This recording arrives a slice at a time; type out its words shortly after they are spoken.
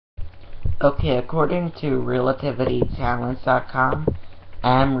Okay, according to RelativityChallenge.com,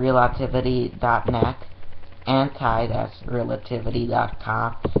 Relativity.net,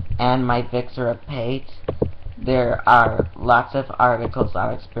 Anti-Relativity.com, and my Vixera page, there are lots of articles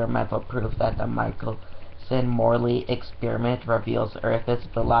on experimental proof that the Michelson-Morley experiment reveals Earth's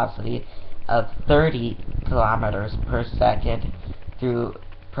velocity of 30 kilometers per second through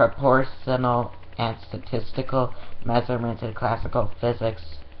proportional and statistical measurements in classical physics,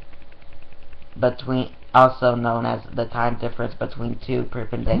 also known as the time difference between two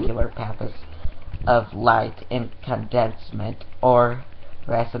perpendicular paths of light in condensement, or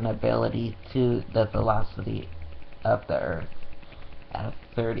resonability to the velocity of the Earth at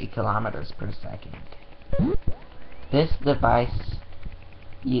 30 kilometers per second. This device,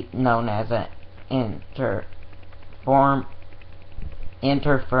 known as an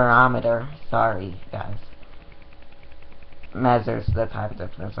interferometer, sorry guys, measures the time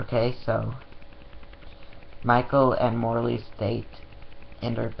difference. Okay, so Michael and Morley state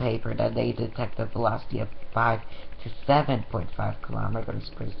in their paper that they detect a velocity of 5 to 7.5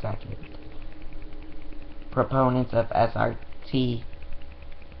 kilometers per second. Proponents of SRT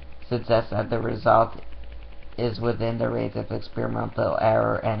suggest that the result is within the range of experimental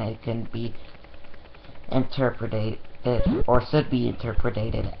error, and it can be interpreted, or should be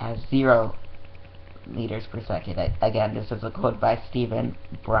interpreted, as 0 meters per second. Again, this is a quote by Stephen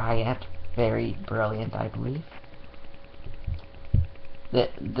Bryant. Very brilliant, I believe.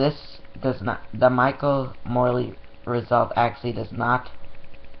 The Michael-Morley result actually does not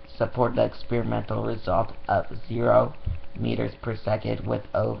support the experimental result of 0 meters per second with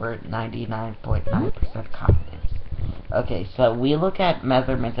over 99.9% confidence. Okay, so we look at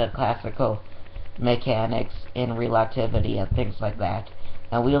measurements of classical mechanics in relativity and things like that,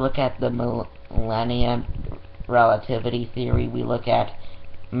 and we look at the millennium relativity theory, we look at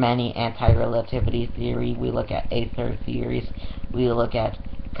many anti-relativity theory, we look at Aether theories, we look at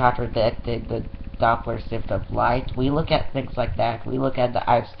contradicting the Doppler shift of light, we look at things like that, we look at the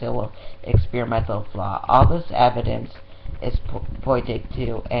Einstein experimental flaw. All this evidence is pointing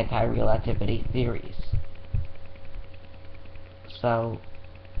to anti-relativity theories. So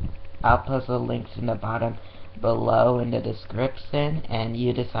I'll post the links in the bottom below in the description, and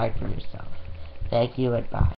you decide for yourself. Thank you and bye.